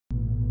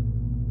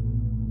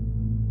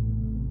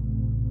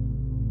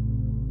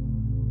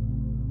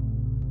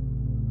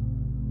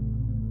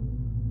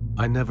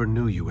I never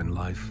knew you in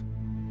life.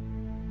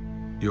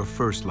 Your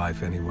first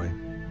life, anyway.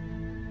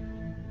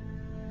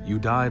 You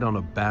died on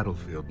a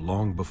battlefield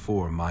long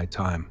before my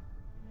time.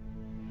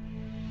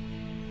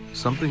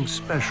 Something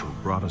special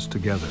brought us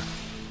together.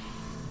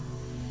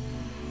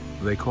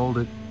 They called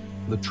it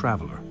the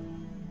Traveler.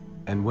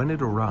 And when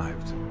it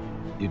arrived,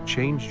 it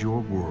changed your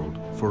world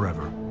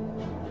forever.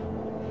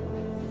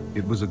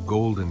 It was a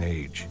golden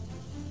age.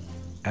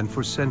 And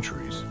for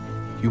centuries,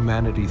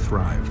 humanity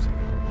thrived.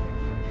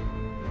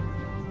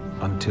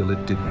 Until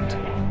it didn't.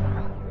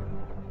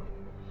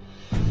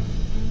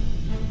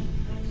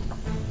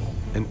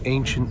 An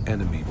ancient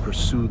enemy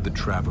pursued the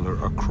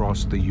Traveler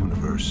across the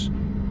universe.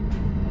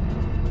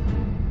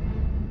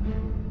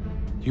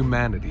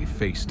 Humanity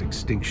faced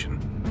extinction.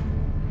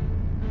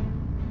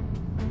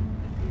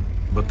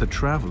 But the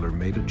Traveler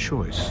made a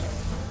choice.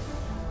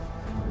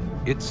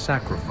 Its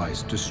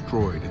sacrifice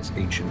destroyed its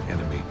ancient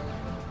enemy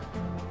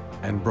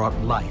and brought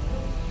life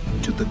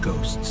to the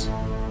ghosts.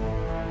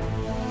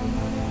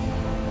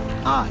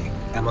 I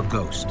am a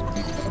ghost.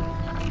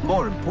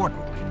 More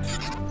importantly,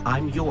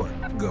 I'm your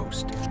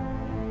ghost.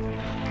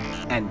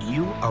 And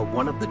you are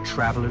one of the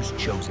Traveler's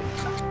chosen.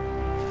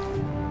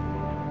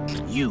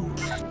 You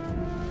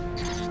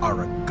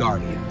are a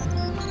guardian.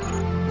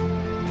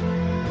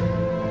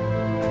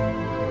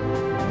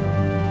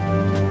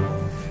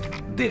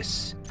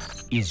 This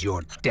is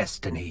your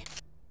destiny.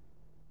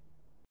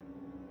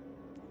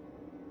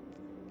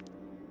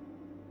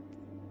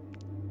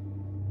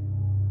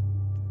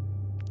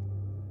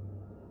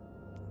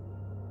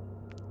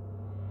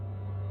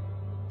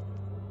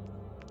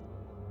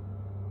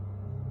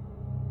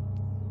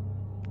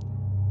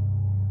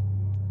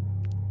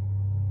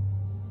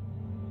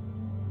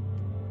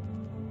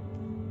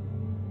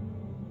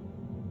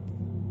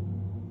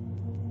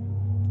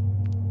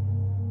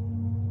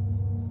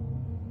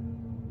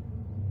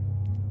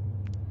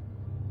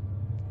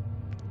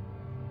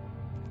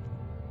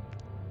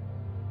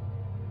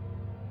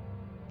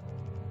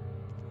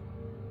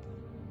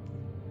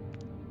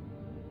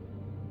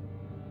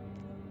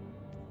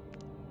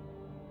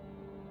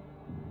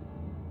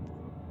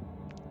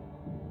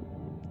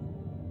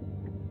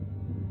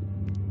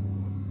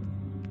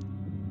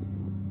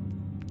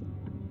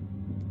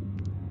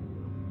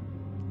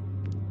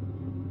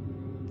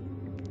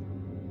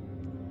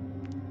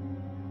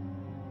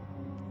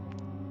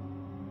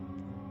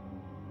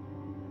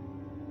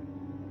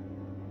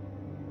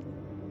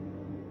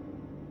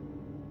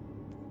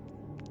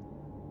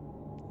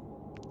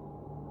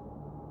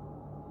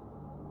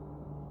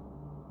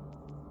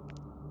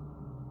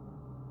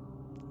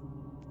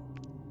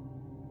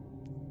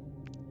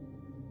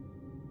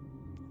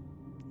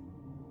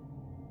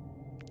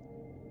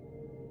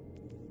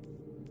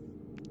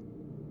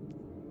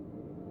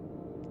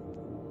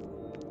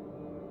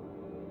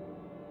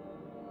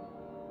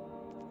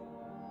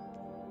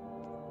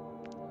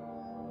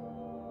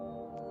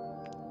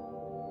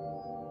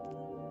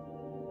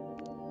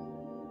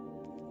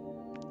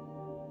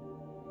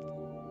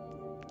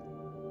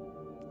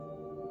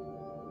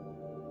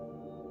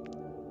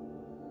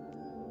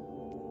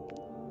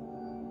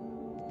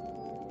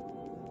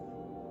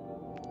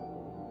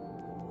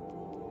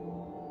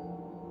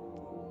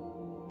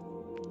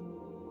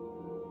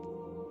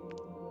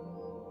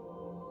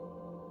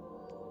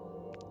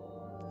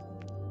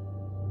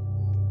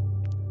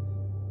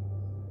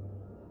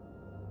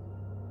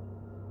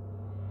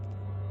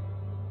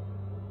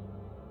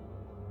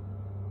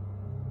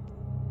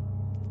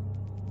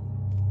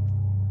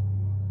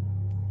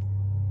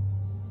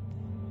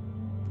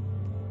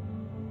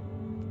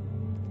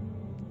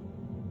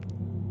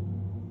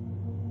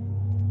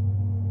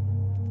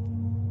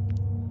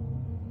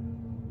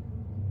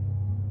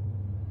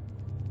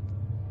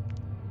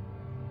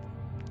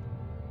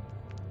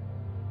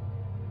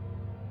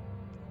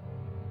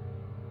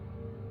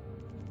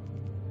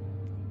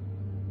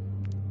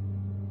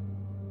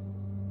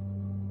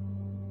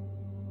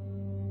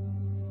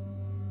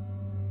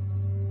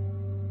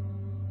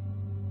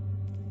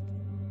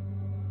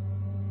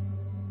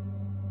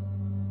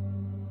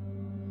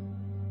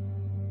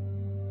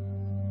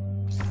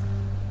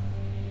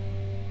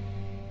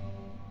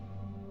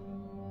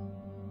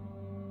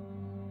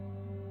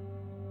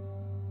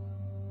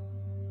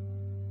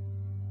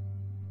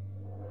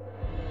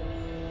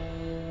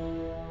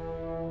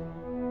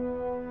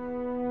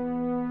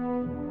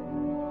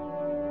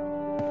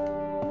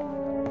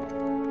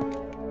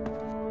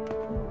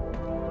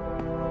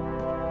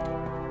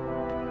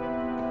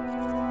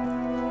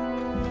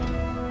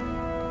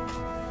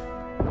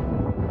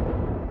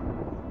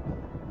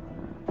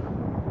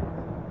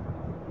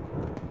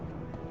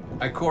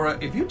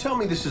 Ikora, if you tell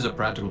me this is a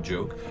practical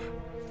joke,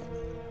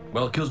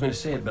 well, it kills me to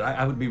say it, but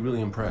I would be really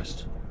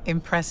impressed.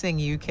 Impressing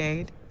you,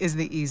 Cade, is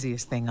the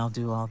easiest thing I'll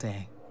do all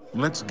day.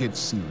 Let's get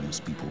serious,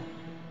 people.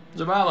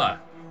 Zavala,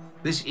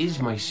 this is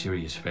my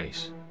serious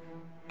face.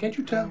 Can't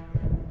you tell?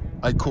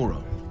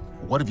 Ikora,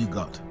 what have you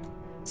got?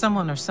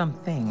 Someone or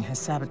something has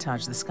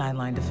sabotaged the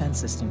Skyline defense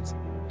systems.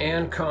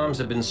 And comms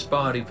have been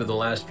spotty for the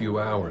last few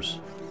hours.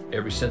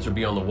 Every sensor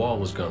beyond the wall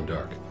has gone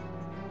dark.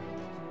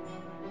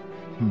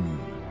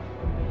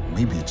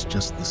 Maybe it's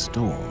just the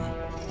storm.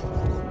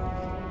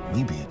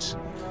 Maybe it's...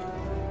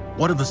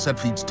 What are the set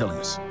feeds telling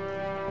us?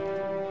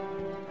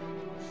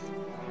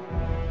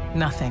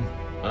 Nothing.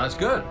 Well, that's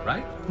good,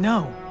 right?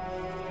 No.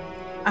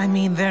 I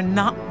mean, they're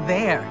not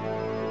there.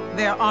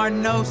 There are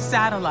no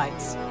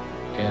satellites.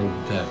 And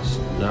that's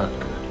not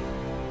good.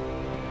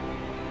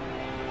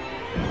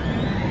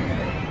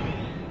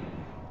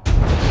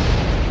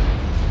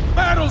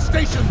 Battle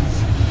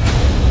stations!